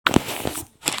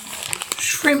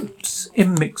Shrimps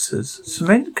in mixers.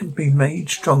 Cement can be made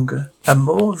stronger and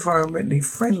more environmentally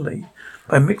friendly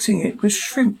by mixing it with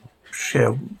shrimp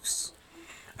shells.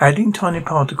 Adding tiny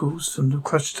particles from the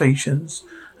crustaceans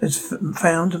is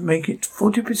found to make it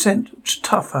 40%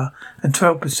 tougher and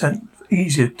 12%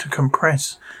 easier to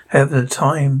compress. However, the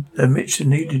time the mixture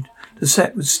needed to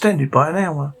set was extended by an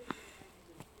hour.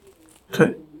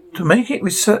 To make it,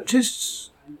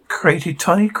 researchers created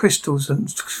tiny crystals and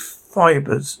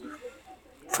fibers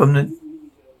from the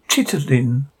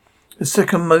chitin, the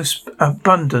second most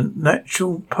abundant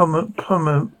natural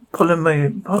polymer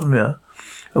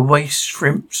of waste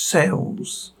shrimp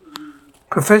cells.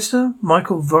 Professor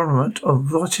Michael Vormont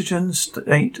of Washington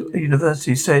State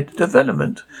University said the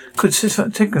development could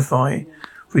significantly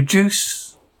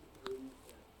reduce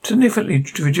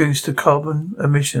the carbon emissions